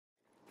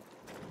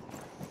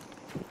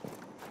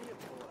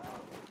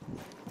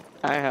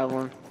I have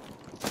one.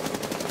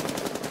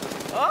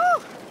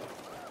 Oh!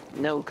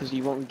 No, because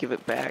you won't give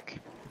it back.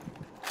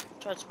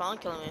 Tried spawn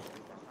killing me.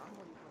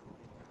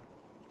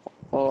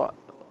 Well,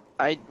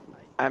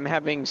 I'm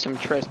having some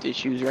trust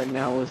issues right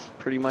now with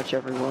pretty much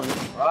everyone.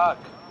 Fuck.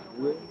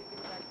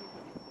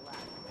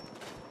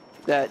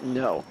 That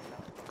no.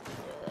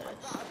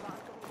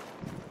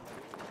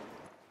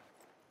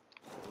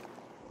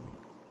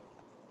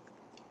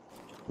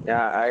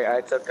 Yeah,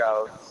 I took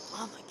out.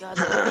 Oh my god,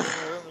 that lady in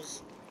the room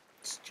is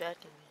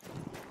distracting me.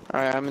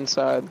 Alright, I'm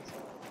inside.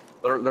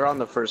 They're on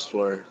the first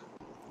floor.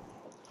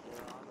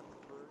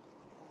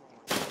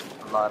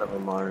 A lot of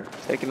them are.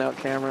 Taking out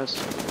cameras.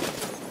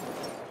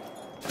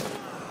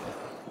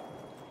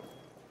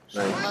 It's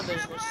none of my Nice.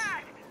 business.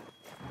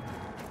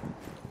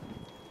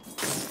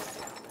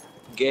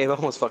 Gabe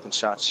almost fucking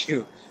shot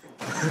you.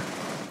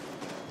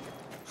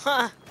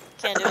 Huh!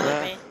 Can't do it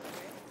with me.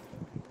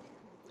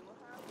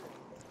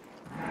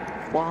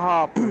 What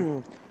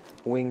happened?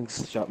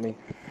 Wings shot me.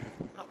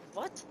 Oh,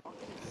 what?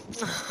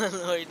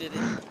 No, he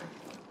didn't.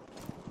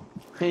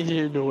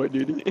 You know what,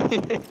 dude.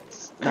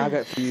 Now I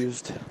got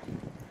fused.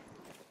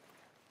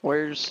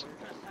 Where's...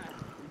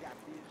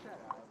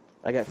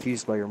 I got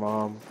fused by your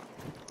mom.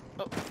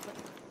 Oh,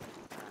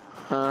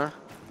 Huh?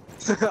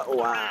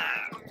 Wow.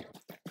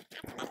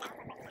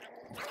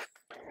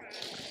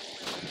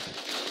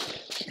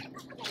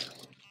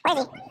 Where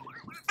is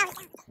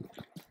he?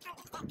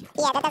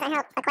 Yeah, that doesn't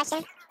help. A question?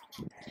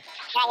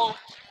 Right here.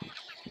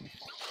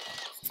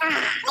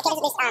 Ah, I can't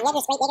do this.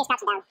 Jaeger's wait, Jaeger's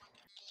crouching down.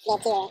 Yeah,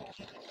 here.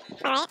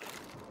 Alright.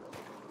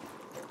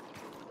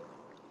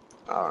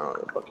 I don't know what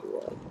the fuck you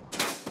want.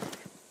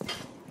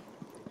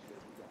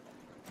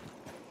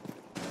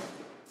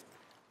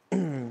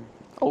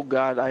 Oh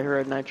god, I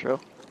heard nitro.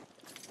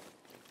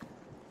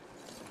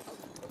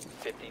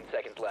 15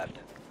 seconds left.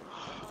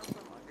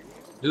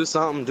 Do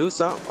something, do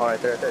something.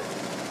 Alright, there. 10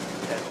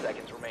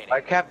 seconds remaining.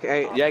 I kept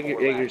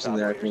Jaeger's in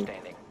there, I think.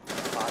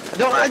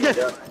 Don't I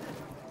just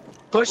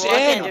Push Well, I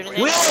can't in! do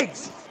anything.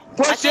 Wigs! I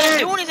Push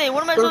can't in! do anything.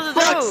 What am I For supposed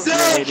fuck's to do?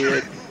 sake!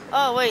 idiot.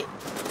 Oh wait.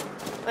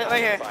 Wait,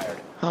 right here. Fired.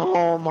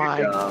 Oh my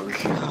You're dumb.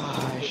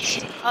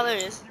 gosh. Oh, there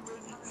it is.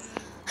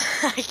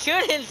 I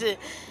couldn't.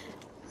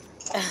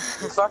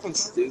 You're fucking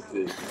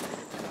stupid.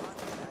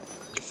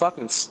 You're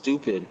fucking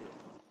stupid.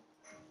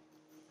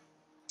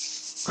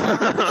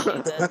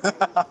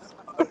 I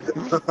don't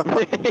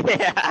appreciate that.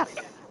 Yeah.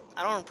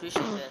 I don't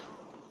appreciate that.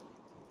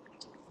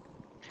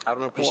 I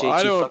don't appreciate Well, I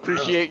you don't fucking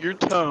appreciate your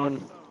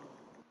tone.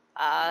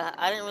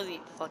 I didn't really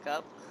fuck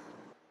up.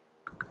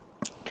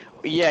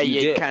 Yeah, You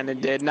you did. kind of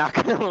did, not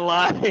gonna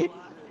lie.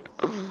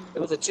 It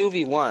was a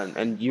 2v1,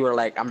 and you were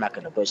like, I'm not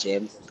gonna push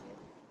him.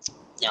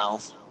 No.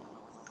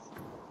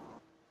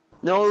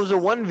 No, it was a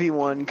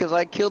 1v1, because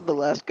I killed the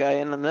last guy,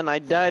 and then I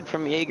died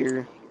from Jaeger.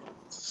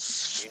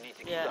 You need to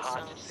keep Yeah, the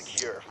hostage sounds-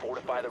 secure.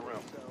 Fortify the room.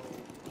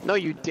 No,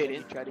 you didn't.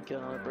 You tried to kill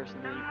another person,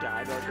 then you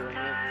died while doing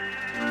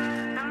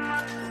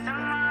it.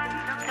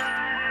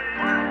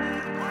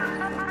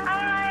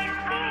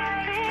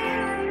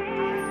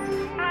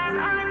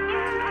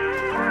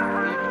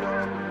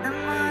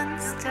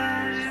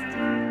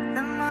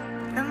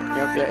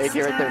 Yep, yeah, AK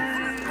right there.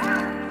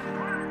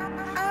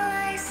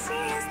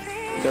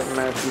 Doesn't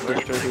matter if you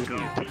destroy his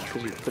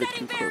because you put it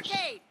too close.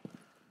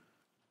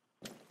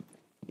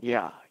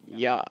 Yeah,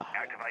 yeah.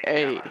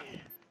 Hey.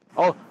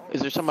 Oh,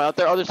 is there someone out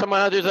there? Oh, there's someone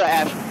out there. There's an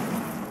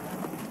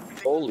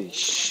Ash. Holy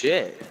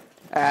shit.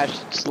 Ash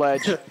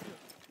sledge.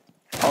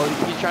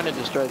 Oh, he's trying to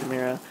destroy the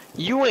mirror.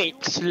 You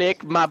ain't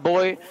slick, my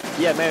boy.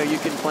 Yeah, Mayo, you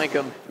can flank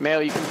him. Mayo,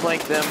 you can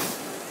flank them.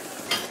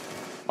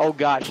 Oh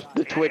gosh,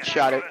 the Twitch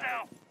shot it.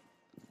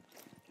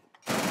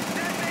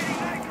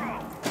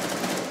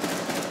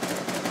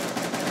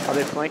 Are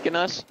they flanking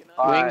us?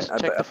 Wings,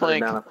 check the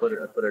flank. I put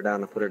her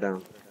down.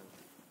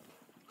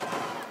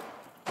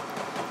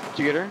 Did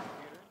you get her?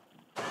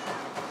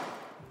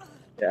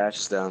 Yeah, Ash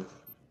is down.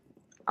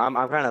 I'm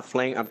kind of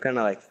flank. I'm kind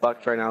of like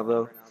fucked right now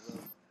though.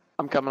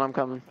 I'm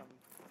coming.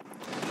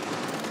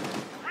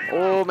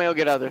 Oh, Mayo,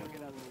 get out of there.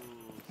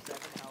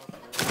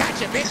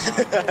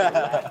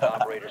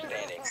 Operator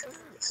standing.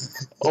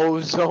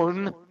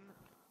 Ozone.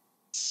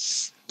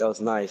 That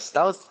was nice.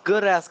 That was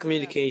good ass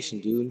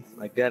communication, dude.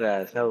 Like that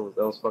ass. That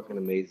was fucking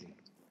amazing.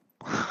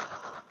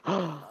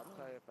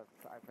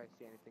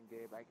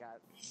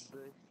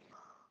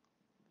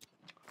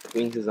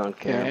 Wings is on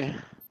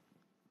camera.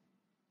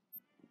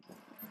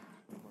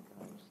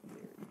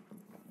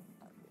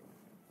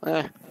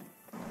 Okay. Eh.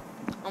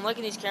 I'm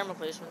liking these camera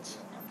placements.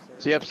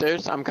 Is he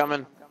upstairs? I'm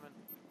coming.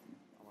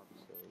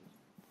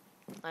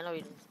 I know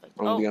you didn't expect.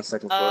 I'm gonna be on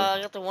second floor.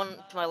 I got the one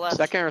to my left.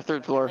 Second or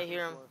third floor? I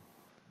hear him.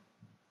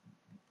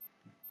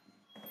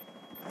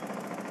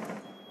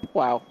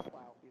 Wow.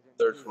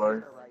 Third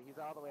floor. He's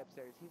all the way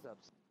upstairs. He's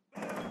upstairs.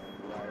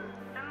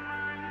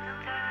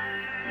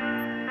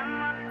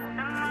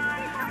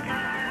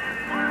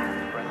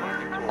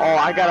 Oh,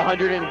 I got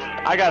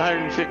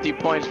 150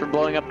 points for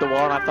blowing up the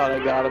wall, and I thought I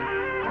got him.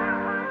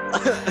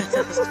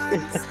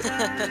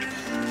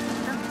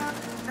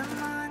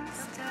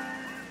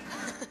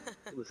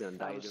 pussy gonna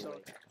die either way.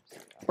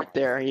 Right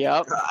there,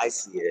 yep. I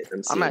see it. I'm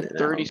I'm seeing at it now.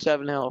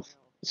 37 health.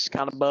 It's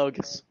kind of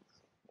bogus.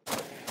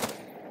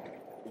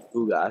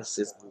 Bugas,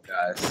 it's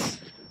Bugas.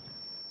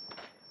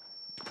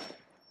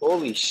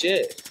 Holy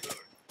shit.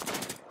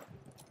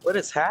 What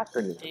is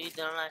happening? Dude,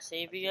 don't I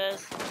save you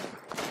guys?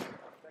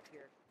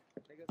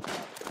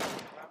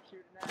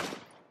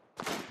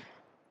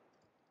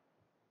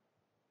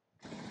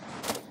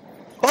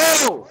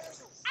 Oh!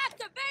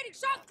 Activating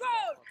shock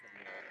code!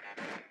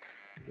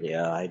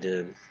 Yeah, I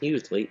did. He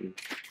was waiting.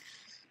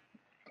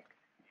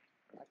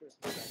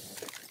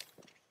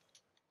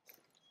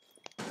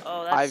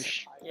 Oh,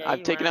 that's... I've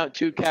you taken ran. out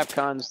 2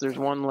 Capcons. There's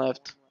 1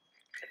 left.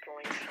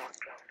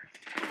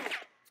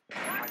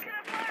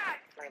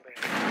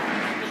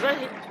 He's right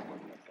here.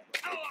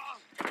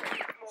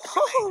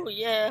 Oh,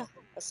 yeah.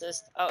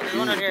 Assist. Oh, there's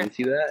one right here. You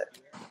see that?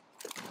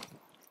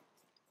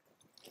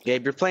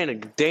 Gabe, you're playing a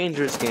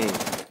dangerous game.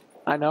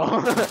 I know.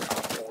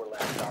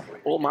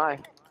 Oh my.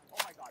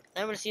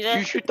 Anybody see You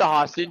that? shoot the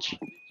hostage.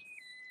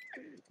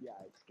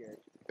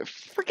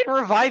 Freaking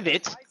revive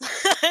it.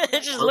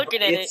 Just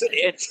looking at it.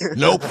 It's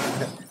Nope.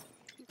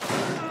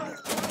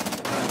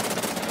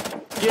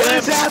 What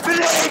is happening?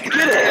 Get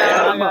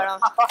I him! got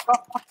him.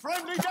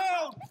 Friendly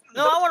down.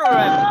 No, I want to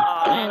run.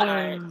 Oh, man,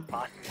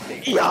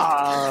 alright.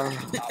 Yeah.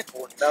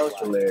 That was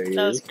hilarious.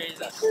 That was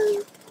crazy.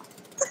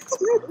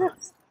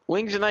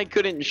 Wings and I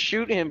couldn't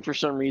shoot him for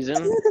some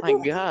reason. My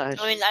gosh.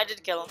 I mean, I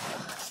did kill him.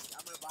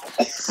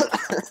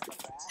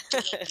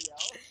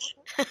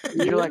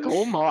 You're like,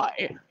 oh my.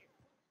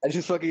 I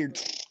just fucking.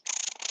 Keep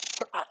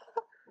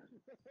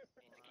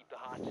the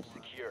hostage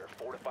secure.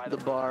 Fortify The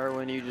bar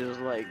when you just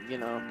like, you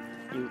know,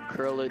 you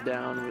curl it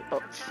down with,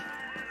 oh.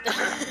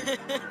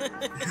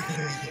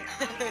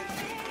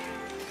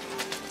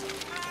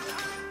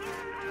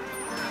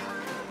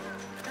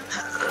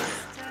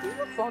 Who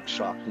the fuck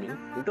shocked me?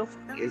 Who the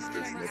fuck is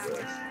this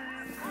nigga?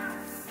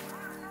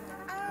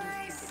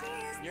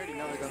 You already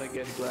know they're gonna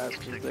get glass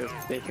because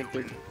they think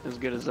they're as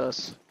good as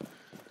us.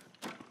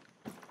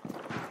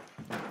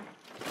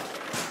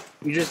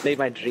 You just made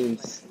my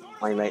dreams,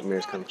 my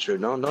nightmares come true.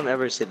 No, don't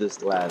ever say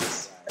this,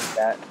 lads. Like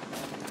that.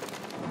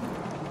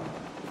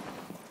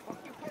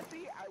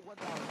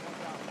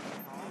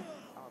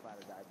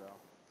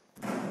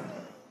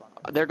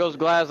 There goes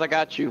Glass, I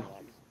got you.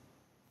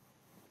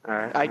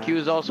 Alright. IQ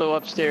is also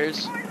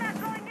upstairs. There's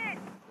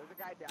a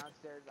guy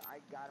downstairs. I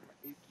got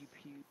him.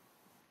 AQP.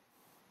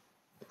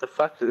 What the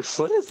fuck?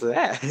 What is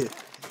that?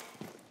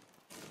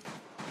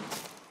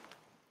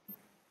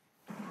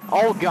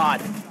 Oh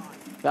god.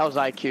 That was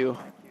IQ.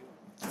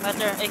 Right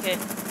there, AK.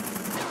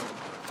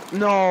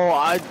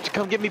 No,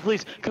 come get me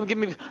please. Come get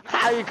me.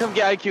 How you come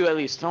get IQ at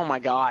least? Oh my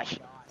gosh.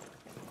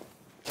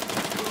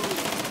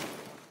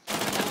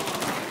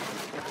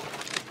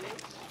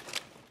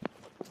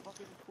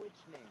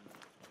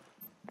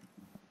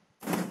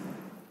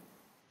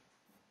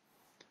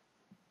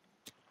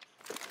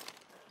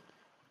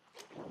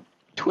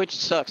 Twitch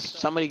sucks.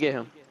 Somebody get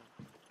him.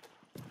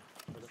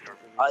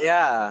 Oh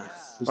yeah.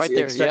 Right You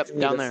there, expected yep,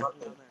 me down to there.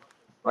 fucking-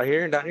 Right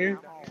here, down here.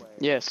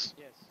 Yes.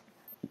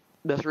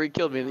 That's where he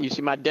killed me. You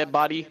see my dead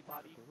body?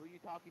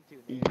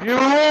 You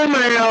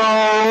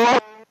man!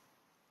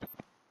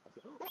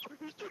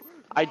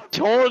 I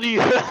told you.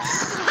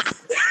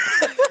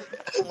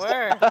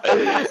 Where?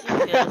 I see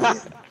you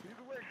guys.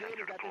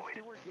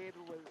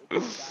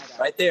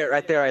 Right there,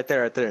 right there, right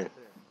there, right there.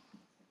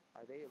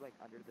 Are they like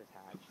under this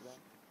hatch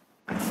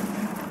then?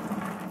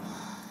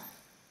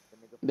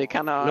 They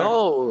kind of.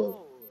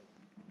 No.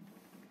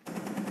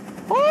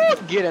 Oh,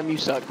 get him! You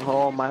suck.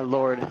 Oh my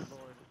lord. I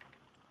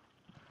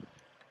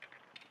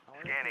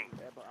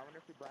wonder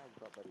if we Brian's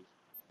butt buddies.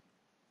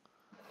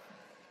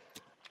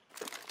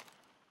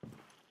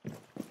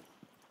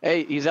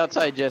 Hey, he's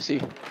outside,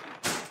 Jesse.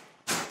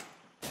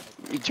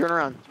 You turn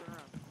around.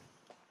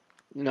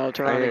 No,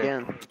 turn Right around here.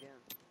 again.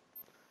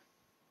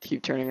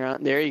 Keep turning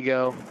around. There you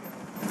go.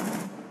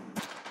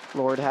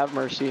 Lord have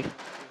mercy.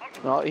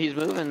 Oh, he's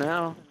moving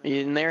now.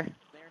 He in there?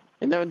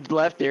 In the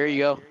left. There you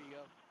go.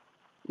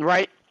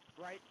 Right.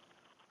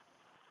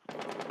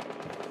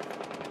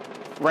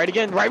 Right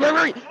again. Right.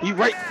 You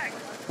right.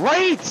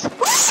 Right.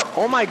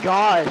 Oh my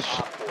gosh.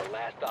 Op 4,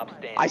 last stop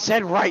standing. I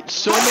said right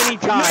so many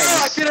No, I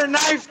times. could have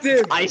knifed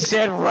him. I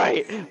said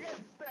right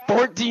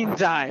 14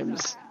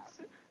 times.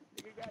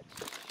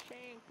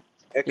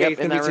 Okay, Yep, he's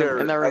in gonna that be to room, your-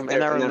 in that right room, there, in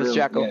that room, Miss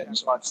Jacko. Yeah,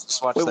 just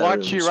watch Wait, that watch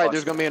room, to your just right. watch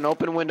There's that. gonna be an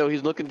open window.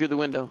 He's looking through the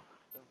window.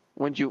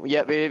 When you,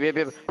 yep.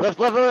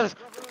 Left.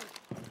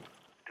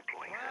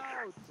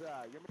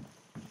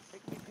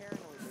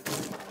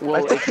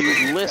 Well, if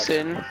you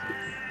listen,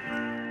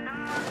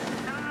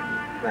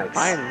 Nice.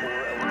 fine.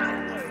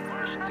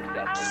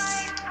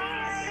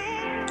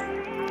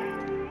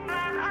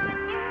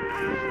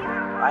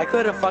 I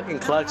could have fucking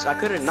clutched. I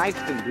could have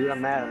knifed him, dude.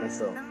 I'm mad at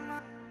myself.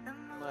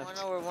 I wanna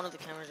know where one of the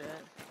cameras are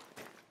at.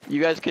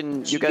 You guys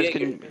can,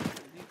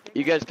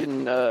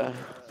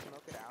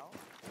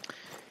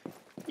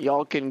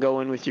 y'all can go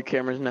in with your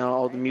cameras now.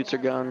 All the mutes are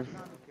gone.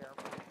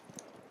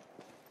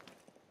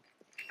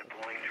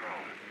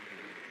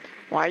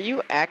 Why are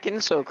you acting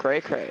so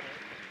cray-cray?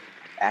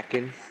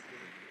 Akin.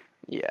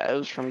 Yeah, it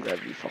was from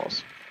Gravity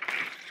Falls.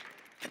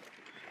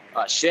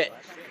 Oh shit.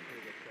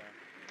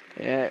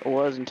 Yeah, it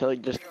was until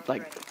it just,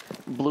 like,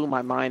 blew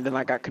my mind and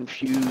I got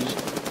confused.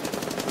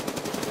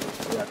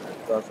 Yeah,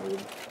 that's weird.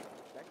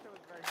 That shit was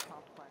very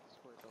complex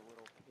for the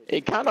little kid.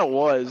 It kind of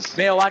was.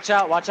 Mayo, watch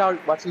out, watch out,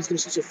 watch, he's gonna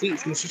shoot your feet,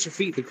 he's gonna shoot your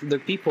feet, the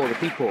people.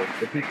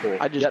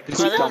 I just Yep, peeked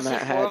Are there on also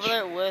that four over hatch.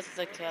 there with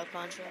the cap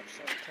contract?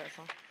 So be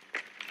careful.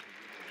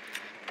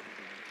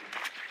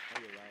 Oh,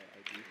 you're right, I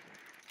do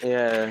think.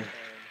 yeah.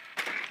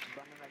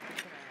 But I mean, like, you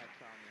couldn't have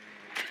some,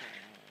 you couldn't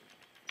have.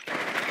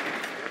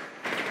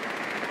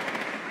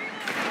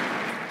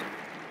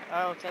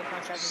 Oh, cap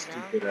contract is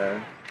down.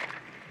 Stupid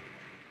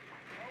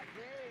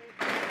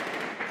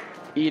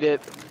Eat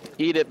it.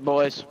 Eat it,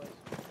 boys.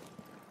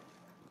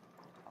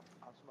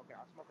 I'll smoke it,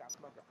 I'll smoke it, I'll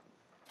smoke it.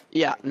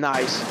 Yeah,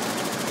 nice.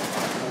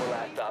 4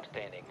 last stop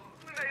standing.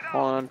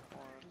 Hold on. You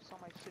saw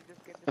my shit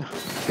just get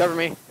this. Cover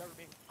me.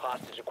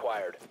 Hostage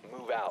acquired.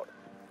 Move out.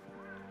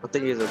 I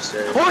think he's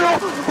upstairs. Oh no!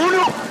 Oh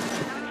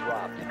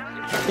Dropped.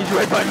 no! He's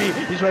right by me.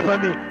 He's right by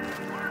me.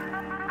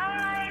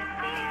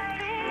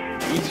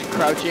 He's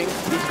crouching.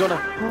 He's gonna.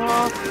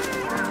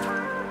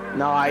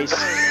 Nice.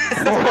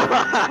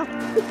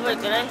 Wait,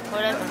 did I?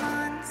 What happened?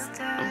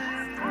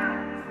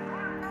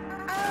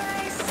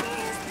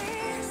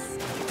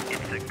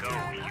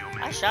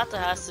 I shot the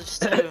hostage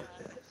too.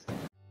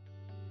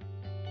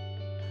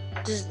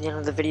 This is the end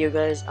of the video,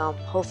 guys.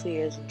 Hopefully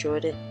you guys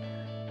enjoyed it.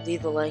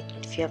 Leave a like,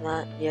 and if you have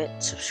not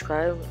yet,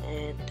 subscribe,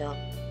 and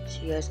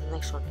see you guys in the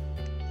next one.